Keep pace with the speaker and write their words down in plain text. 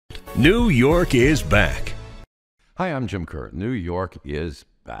New York is back. Hi, I'm Jim Kerr. New York is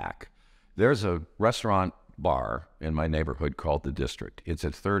back. There's a restaurant bar in my neighborhood called The District. It's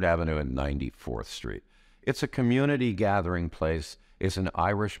at 3rd Avenue and 94th Street. It's a community gathering place. It's an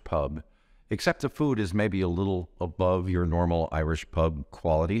Irish pub, except the food is maybe a little above your normal Irish pub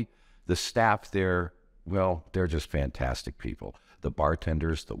quality. The staff there, well, they're just fantastic people. The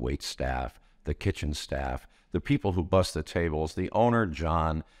bartenders, the wait staff, the kitchen staff, the people who bust the tables, the owner,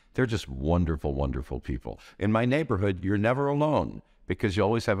 John, they're just wonderful, wonderful people. In my neighborhood, you're never alone because you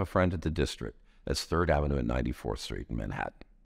always have a friend at The District. That's 3rd Avenue and 94th Street in Manhattan.